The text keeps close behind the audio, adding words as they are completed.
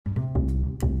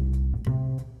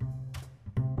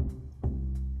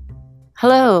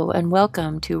Hello and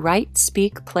welcome to Write,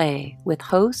 Speak, Play with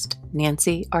host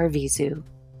Nancy Arvizu.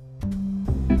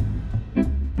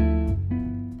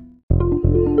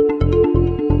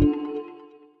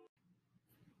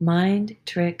 Mind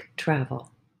trick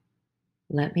travel.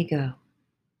 Let me go.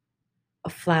 A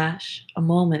flash, a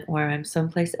moment where I'm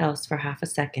someplace else for half a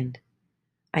second.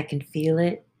 I can feel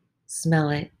it,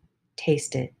 smell it,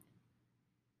 taste it.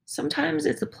 Sometimes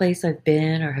it's a place I've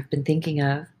been or have been thinking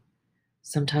of.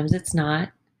 Sometimes it's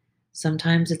not.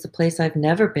 Sometimes it's a place I've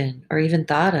never been or even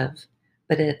thought of.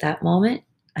 But at that moment,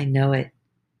 I know it.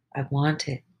 I want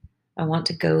it. I want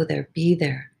to go there, be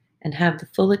there, and have the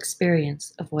full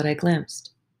experience of what I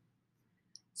glimpsed.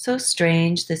 So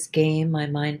strange, this game my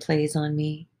mind plays on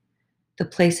me. The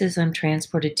places I'm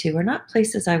transported to are not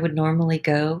places I would normally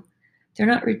go. They're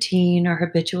not routine or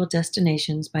habitual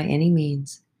destinations by any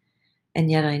means. And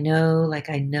yet I know,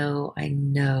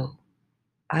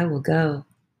 I will go.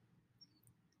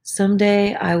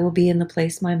 Someday I will be in the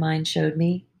place my mind showed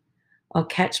me. I'll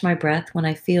catch my breath when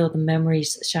I feel the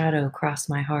memory's shadow cross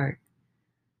my heart.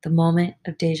 The moment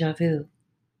of deja vu.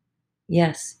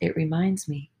 Yes, it reminds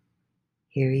me.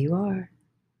 Here you are.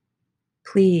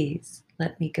 Please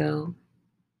let me go.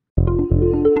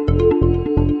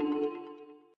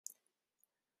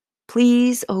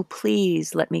 Please, oh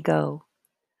please, let me go.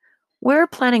 We're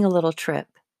planning a little trip.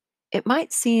 It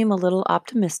might seem a little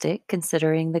optimistic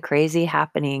considering the crazy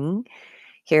happening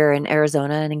here in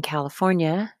Arizona and in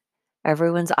California.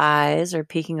 Everyone's eyes are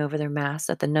peeking over their masks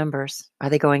at the numbers. Are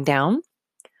they going down?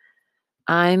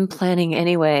 I'm planning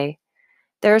anyway.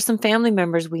 There are some family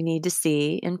members we need to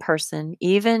see in person,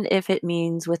 even if it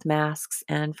means with masks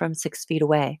and from 6 feet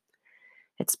away.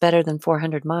 It's better than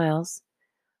 400 miles.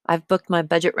 I've booked my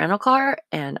budget rental car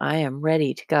and I am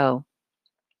ready to go.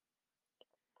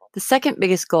 The second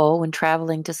biggest goal when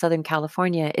traveling to Southern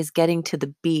California is getting to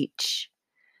the beach.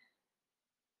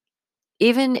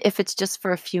 Even if it's just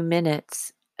for a few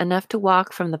minutes, enough to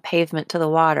walk from the pavement to the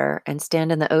water and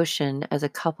stand in the ocean as a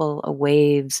couple of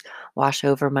waves wash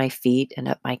over my feet and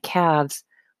up my calves,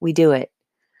 we do it,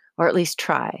 or at least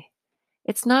try.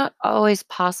 It's not always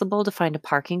possible to find a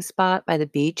parking spot by the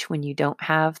beach when you don't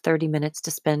have 30 minutes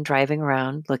to spend driving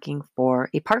around looking for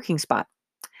a parking spot.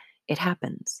 It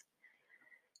happens.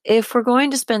 If we're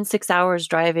going to spend 6 hours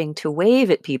driving to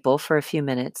wave at people for a few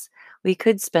minutes, we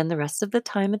could spend the rest of the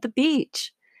time at the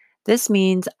beach. This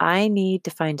means I need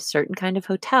to find a certain kind of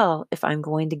hotel if I'm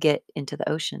going to get into the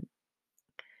ocean.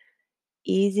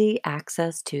 Easy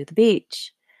access to the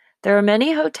beach. There are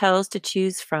many hotels to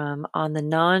choose from on the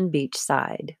non-beach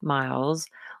side, miles,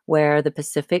 where the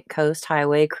Pacific Coast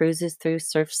Highway cruises through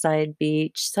Surfside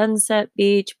Beach, Sunset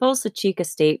Beach, Bolsa Chica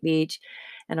State Beach,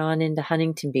 and on into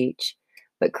Huntington Beach.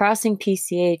 But crossing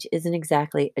PCH isn't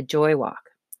exactly a joy walk.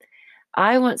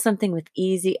 I want something with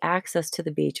easy access to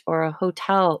the beach or a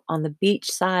hotel on the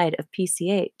beach side of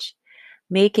PCH.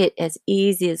 Make it as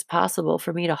easy as possible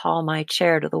for me to haul my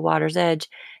chair to the water's edge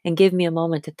and give me a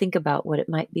moment to think about what it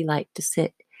might be like to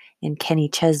sit in Kenny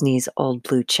Chesney's old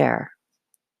blue chair.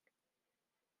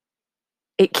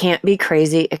 It can't be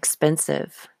crazy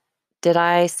expensive. Did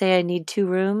I say I need 2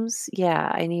 rooms?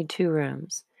 Yeah, I need 2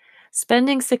 rooms.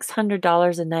 Spending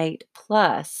 $600 a night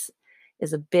plus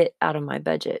is a bit out of my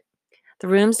budget. The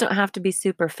rooms don't have to be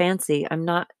super fancy. I'm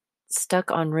not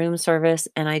stuck on room service,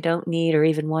 and I don't need or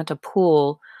even want a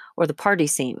pool or the party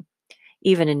scene.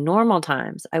 Even in normal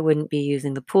times, I wouldn't be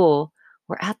using the pool.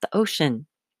 We're at the ocean.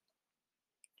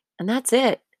 And that's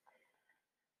it.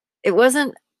 It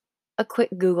wasn't a quick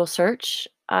Google search.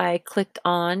 I clicked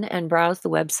on and browsed the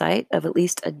website of at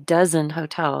least a dozen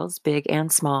hotels, big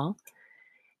and small.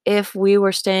 If we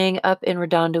were staying up in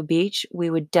Redondo Beach,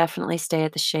 we would definitely stay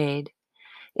at the Shade.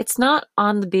 It's not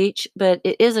on the beach, but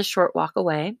it is a short walk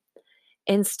away.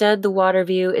 Instead, the water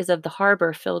view is of the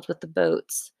harbor filled with the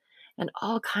boats and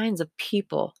all kinds of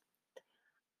people.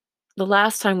 The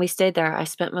last time we stayed there, I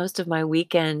spent most of my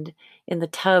weekend in the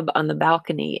tub on the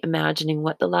balcony, imagining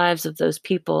what the lives of those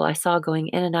people I saw going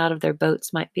in and out of their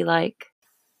boats might be like.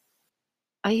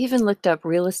 I even looked up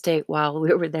real estate while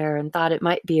we were there and thought it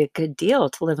might be a good deal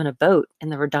to live in a boat in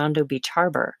the Redondo Beach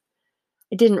harbor.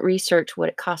 I didn't research what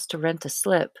it cost to rent a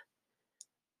slip,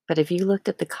 but have you looked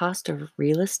at the cost of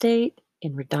real estate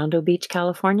in Redondo Beach,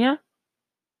 California?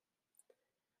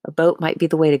 A boat might be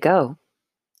the way to go.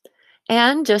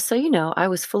 And just so you know, I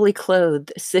was fully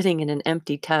clothed, sitting in an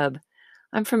empty tub.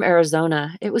 I'm from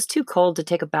Arizona. It was too cold to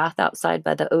take a bath outside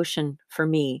by the ocean for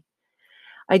me.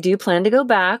 I do plan to go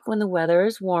back when the weather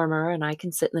is warmer and I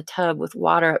can sit in the tub with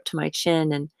water up to my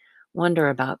chin and wonder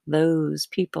about those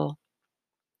people.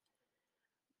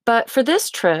 But for this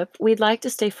trip, we'd like to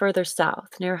stay further south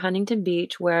near Huntington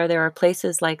Beach, where there are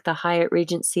places like the Hyatt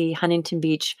Regency Huntington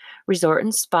Beach Resort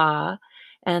and Spa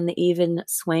and the even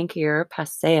swankier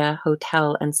Pasea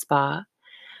Hotel and Spa.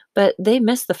 But they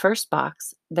missed the first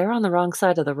box. They're on the wrong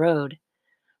side of the road.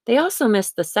 They also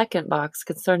missed the second box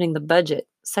concerning the budget,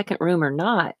 second room or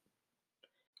not.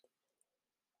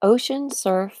 Ocean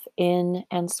Surf Inn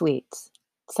and Suites,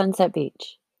 Sunset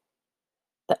Beach,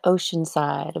 the ocean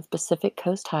side of Pacific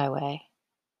Coast Highway.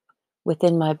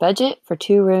 Within my budget for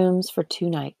 2 rooms for 2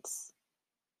 nights.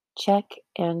 Check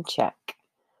and check.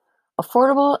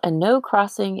 Affordable and no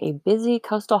crossing a busy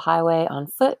coastal highway on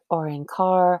foot or in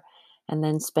car, and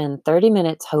then spend 30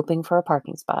 minutes hoping for a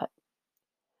parking spot.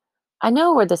 I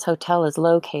know where this hotel is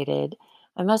located.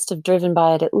 I must have driven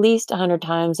by it at least 100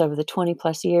 times over the 20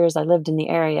 plus years I lived in the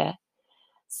area.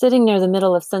 Sitting near the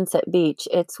middle of Sunset Beach,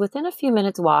 it's within a few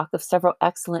minutes' walk of several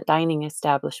excellent dining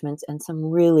establishments and some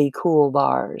really cool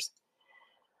bars.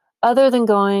 Other than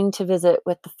going to visit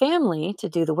with the family to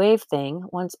do the wave thing,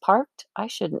 once parked, I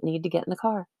shouldn't need to get in the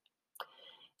car.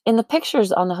 In the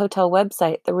pictures on the hotel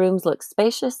website, the rooms look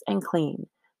spacious and clean,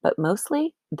 but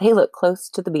mostly they look close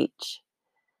to the beach.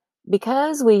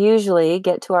 Because we usually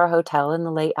get to our hotel in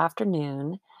the late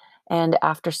afternoon, and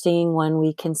after seeing one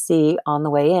we can see on the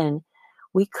way in,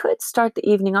 we could start the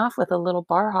evening off with a little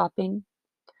bar hopping.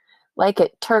 Like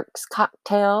at Turk's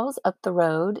Cocktails up the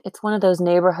road, it's one of those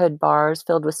neighborhood bars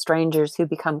filled with strangers who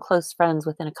become close friends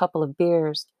within a couple of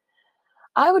beers.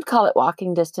 I would call it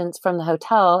walking distance from the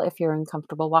hotel if you're in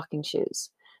comfortable walking shoes,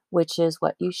 which is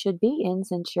what you should be in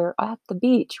since you're at the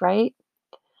beach, right?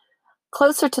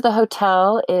 Closer to the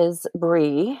hotel is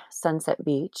Bree, Sunset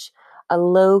Beach, a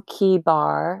low-key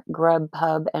bar, grub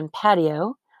pub, and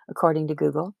patio, according to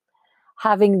Google.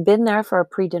 Having been there for a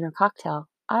pre-dinner cocktail,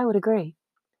 I would agree.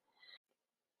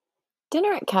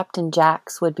 Dinner at Captain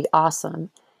Jack's would be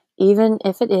awesome, even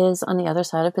if it is on the other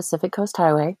side of Pacific Coast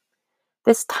Highway.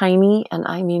 This tiny, and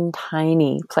I mean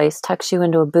tiny, place tucks you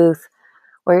into a booth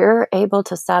where you're able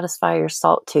to satisfy your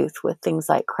salt tooth with things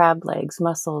like crab legs,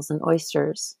 mussels, and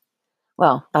oysters.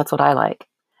 Well, that's what I like.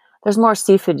 There's more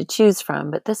seafood to choose from,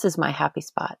 but this is my happy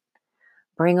spot.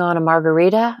 Bring on a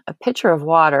margarita, a pitcher of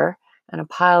water, and a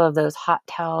pile of those hot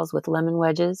towels with lemon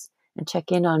wedges, and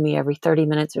check in on me every 30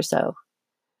 minutes or so.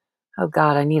 Oh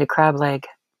God, I need a crab leg.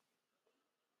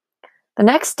 The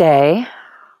next day,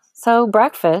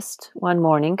 breakfast one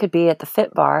morning could be at the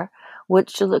Fit Bar,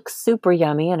 which looks super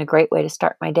yummy and a great way to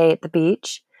start my day at the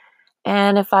beach.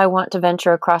 And if I want to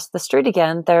venture across the street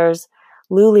again, there's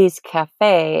Luli's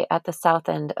Cafe at the south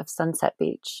end of Sunset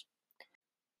Beach.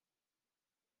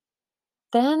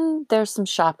 Then there's some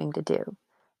shopping to do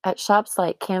at shops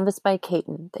like Canvas by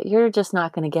Caton that you're just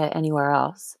not going to get anywhere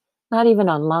else, not even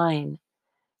online.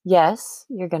 Yes,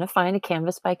 you're going to find a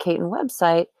Canvas by Caton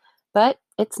website, but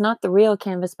it's not the real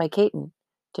Canvas by Caton.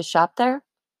 To shop there,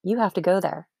 you have to go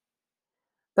there.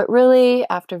 But really,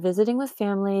 after visiting with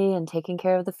family and taking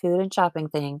care of the food and shopping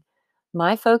thing,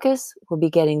 my focus will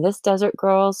be getting this desert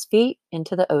girl's feet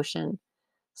into the ocean,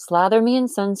 slather me in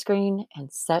sunscreen,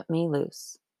 and set me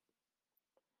loose.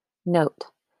 Note,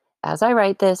 as I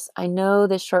write this, I know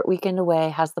this short weekend away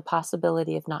has the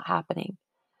possibility of not happening.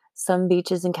 Some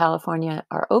beaches in California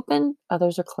are open,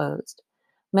 others are closed.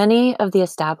 Many of the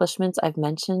establishments I've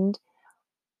mentioned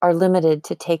are limited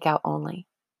to takeout only.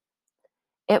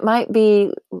 It might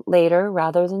be later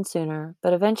rather than sooner,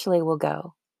 but eventually we'll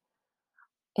go.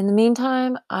 In the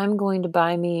meantime, I'm going to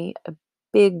buy me a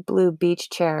big blue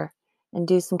beach chair and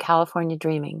do some California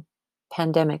dreaming,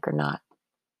 pandemic or not.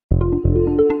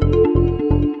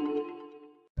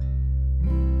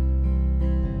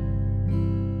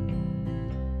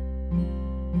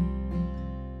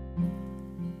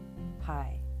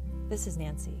 Hi, this is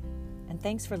Nancy, and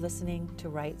thanks for listening to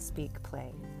Write, Speak,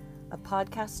 Play, a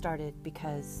podcast started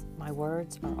because my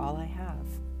words are all I have.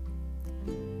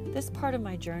 This part of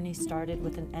my journey started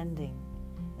with an ending.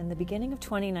 In the beginning of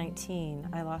 2019,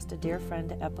 I lost a dear friend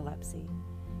to epilepsy.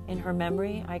 In her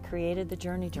memory, I created the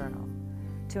Journey Journal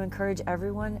to encourage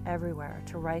everyone everywhere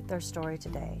to write their story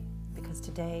today, because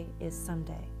today is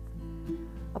someday.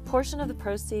 A portion of the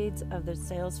proceeds of the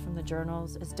sales from the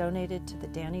journals is donated to the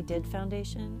Danny Did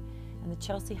Foundation and the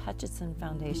Chelsea Hutchinson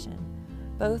Foundation,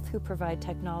 both who provide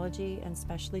technology and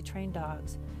specially trained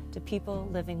dogs to people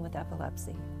living with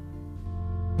epilepsy.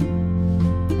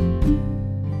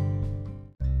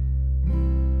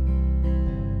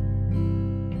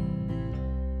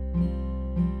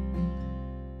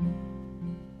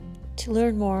 To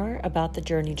learn more about the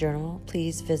Journey Journal,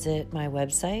 please visit my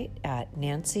website at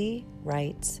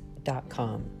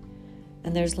nancywrites.com.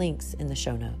 And there's links in the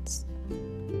show notes.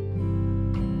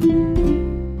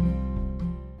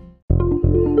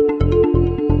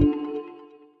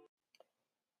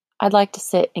 I'd like to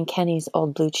sit in Kenny's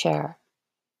old blue chair.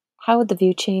 How would the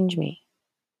view change me?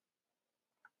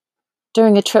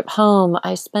 During a trip home,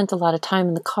 I spent a lot of time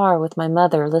in the car with my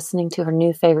mother listening to her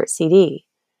new favorite CD,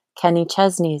 Kenny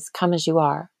Chesney's Come As You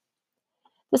Are.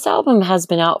 This album has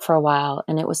been out for a while,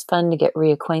 and it was fun to get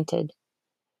reacquainted,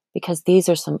 because these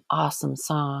are some awesome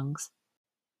songs.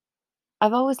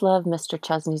 I've always loved Mr.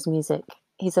 Chesney's music.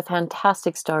 He's a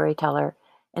fantastic storyteller,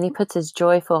 and he puts his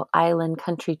joyful island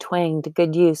country twang to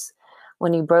good use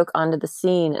when he broke onto the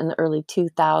scene in the early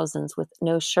 2000s with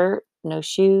No Shirt, No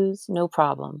Shoes, No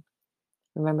Problem.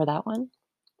 Remember that one?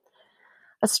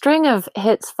 A string of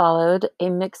hits followed, a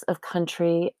mix of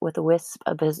country with a wisp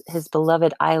of his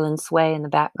beloved island sway in the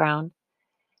background,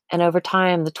 and over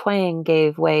time the twang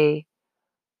gave way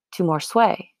to more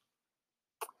sway.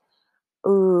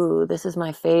 Ooh, this is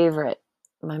my favorite.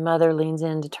 My mother leans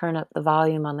in to turn up the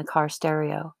volume on the car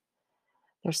stereo.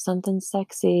 There's something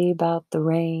sexy about the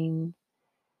rain.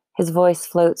 His voice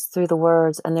floats through the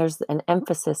words, and there's an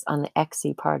emphasis on the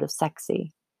exy part of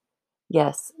sexy.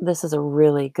 Yes, this is a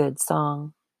really good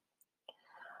song.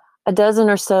 A dozen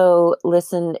or so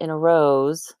listened in a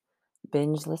rows.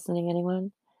 Binge listening,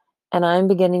 anyone? And I'm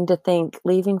beginning to think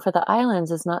leaving for the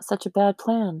islands is not such a bad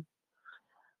plan.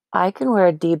 I can wear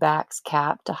a D-backs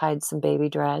cap to hide some baby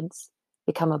dreads,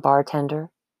 become a bartender,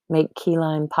 make key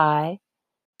lime pie.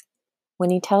 When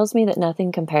he tells me that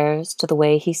nothing compares to the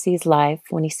way he sees life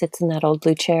when he sits in that old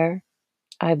blue chair,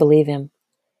 I believe him.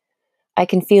 I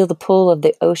can feel the pull of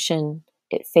the ocean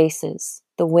it faces,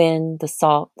 the wind, the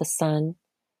salt, the sun.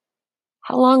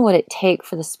 How long would it take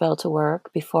for the spell to work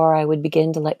before I would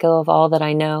begin to let go of all that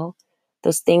I know,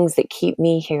 those things that keep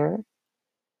me here?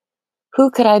 Who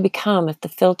could I become if the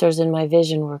filters in my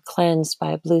vision were cleansed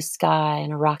by a blue sky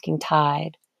and a rocking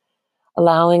tide,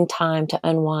 allowing time to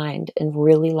unwind and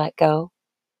really let go?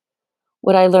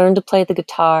 Would I learn to play the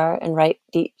guitar and write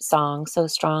deep songs so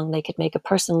strong they could make a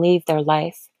person leave their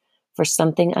life for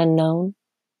something unknown?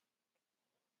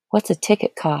 What's a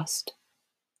ticket cost?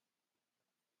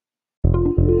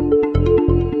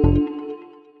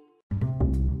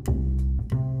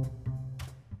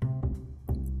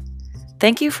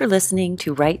 Thank you for listening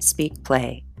to Write, Speak,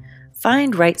 Play.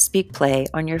 Find Write, Speak, Play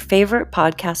on your favorite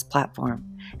podcast platform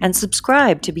and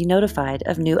subscribe to be notified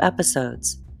of new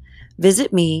episodes.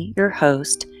 Visit me, your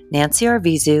host, Nancy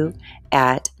Arvizu,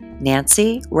 at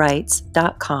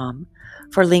nancywrites.com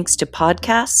for links to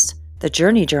podcasts, the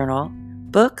Journey Journal,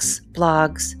 books,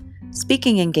 blogs,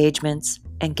 speaking engagements,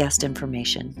 and guest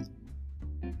information.